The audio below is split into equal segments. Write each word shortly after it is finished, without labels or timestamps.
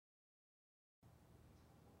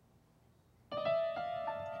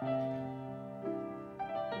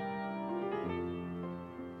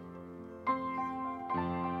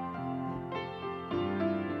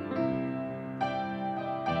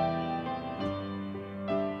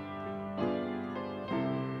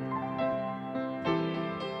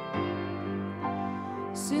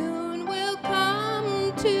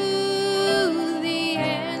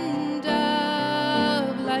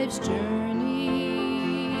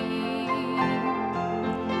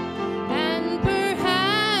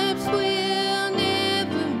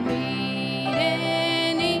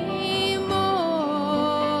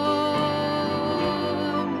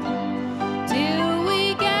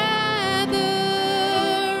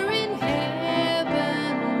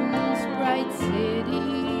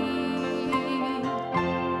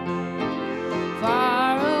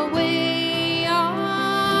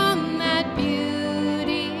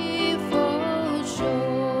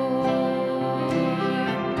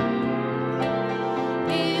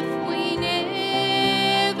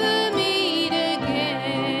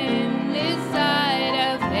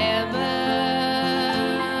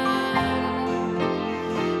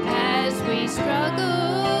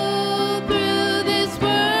struggle through this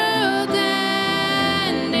world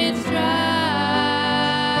and its strife,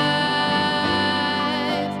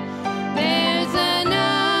 there's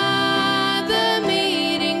another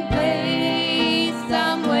meeting place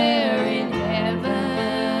somewhere in heaven,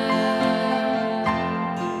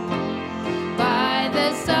 by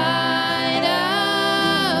the side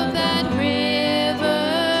of that river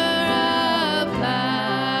of life,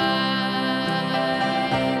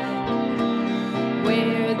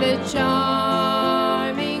 where the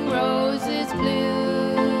charming roses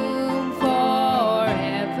bloom forever,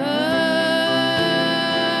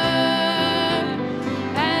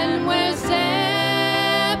 and where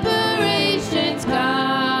separations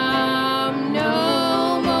come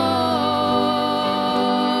no more.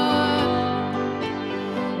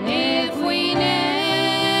 If we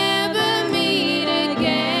never meet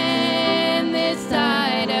again this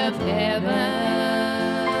side of heaven,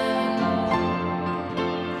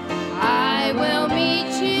 I will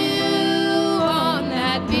meet you on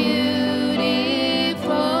that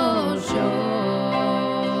beautiful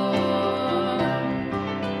shore.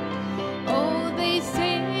 Oh, they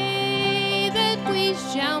say that we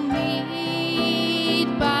shall meet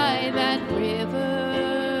by that river,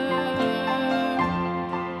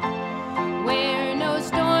 where no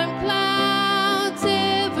storm clouds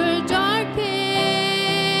ever darken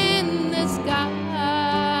the sky.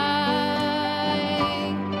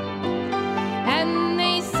 And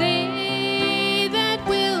they say that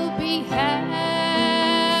we'll be happy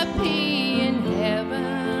in heaven,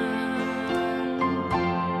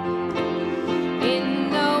 in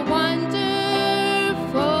the wonderful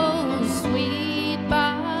sweet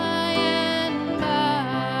by and by.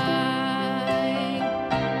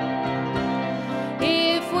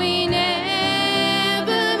 If we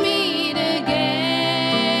never meet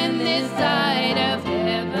again this side of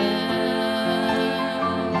heaven,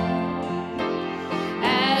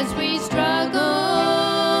 as we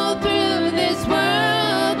struggle through this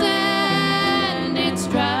world and its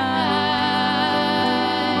strife,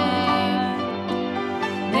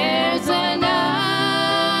 there's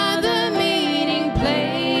another meeting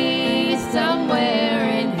place somewhere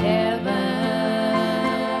in heaven,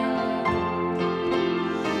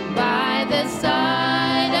 by the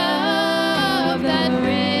side of that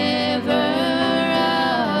river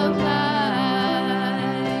of life,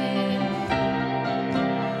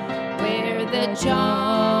 where the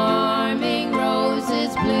charming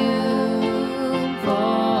roses bloom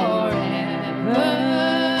forever,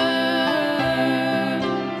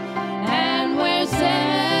 and where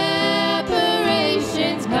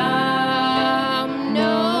separations come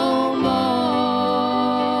no more.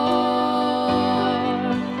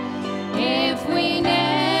 If we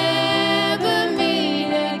never meet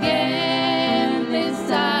again this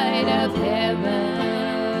side of heaven,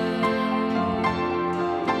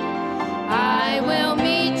 I will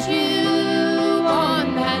meet you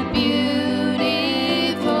on that beautiful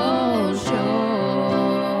shore.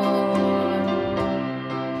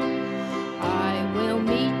 I will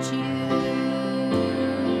meet you.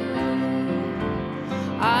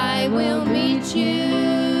 I will meet you.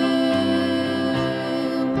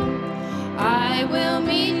 I will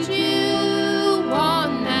meet